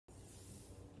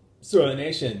So,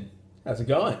 Nation, how's it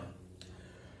going?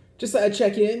 Just thought I'd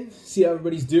check in, see how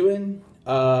everybody's doing.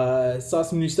 Saw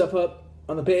some new stuff up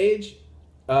on the page.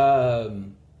 Saw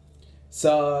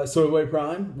Soy Boy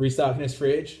Prawn restocking his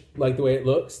fridge. Liked the way it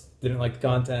looks. Didn't like the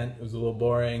content. It was a little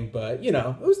boring, but you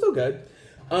know, it was still good.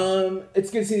 It's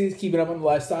good to see he's keeping up on the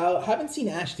lifestyle. Haven't seen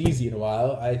Ash Deezy in a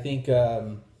while. I think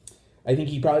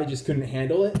he probably just couldn't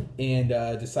handle it and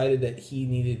decided that he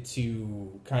needed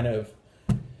to kind of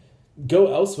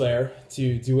go elsewhere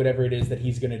to do whatever it is that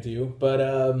he's gonna do. But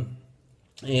I'd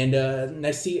like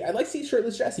to see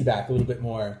shirtless Jesse back a little bit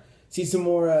more. See some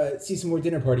more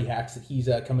dinner party hacks that he's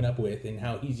coming up with and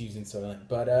how he's using Soylent.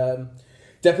 But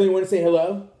definitely want to say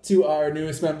hello to our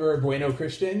newest member, Bueno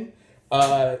Christian.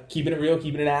 Keeping it real,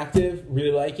 keeping it active.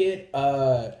 Really like it.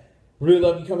 Really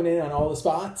love you coming in on all the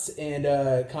spots and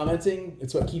commenting.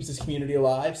 It's what keeps this community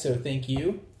alive. So thank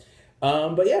you.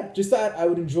 But yeah, just thought I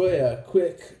would enjoy a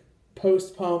quick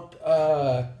post-pump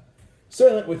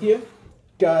Soylent with you.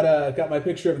 Got my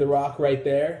picture of The Rock right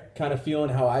there. Kind of feeling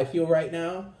how I feel right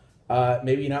now.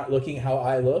 Maybe not looking how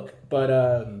I look, but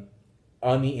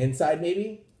on the inside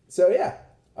maybe. So yeah.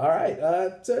 All right.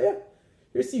 So yeah.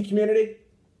 Here's to you, community.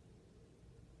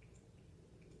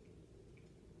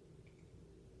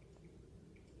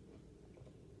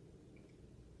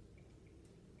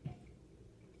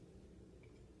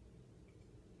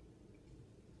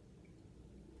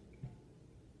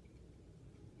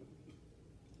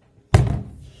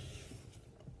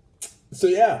 So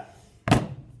yeah,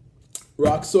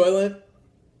 rock Soylent,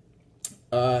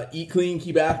 eat clean,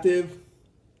 keep active,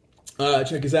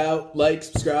 check us out, like,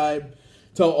 subscribe,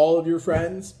 tell all of your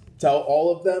friends, tell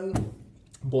all of them,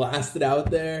 blast it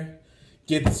out there,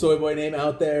 get the Soy Boy name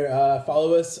out there,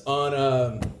 follow us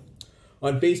on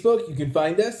Facebook, you can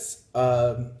find us,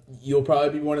 you'll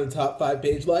probably be one of the top 5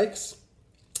 page likes,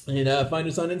 and find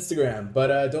us on Instagram,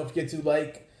 but don't forget to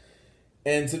like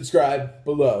and subscribe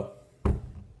below.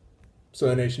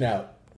 So Nation out.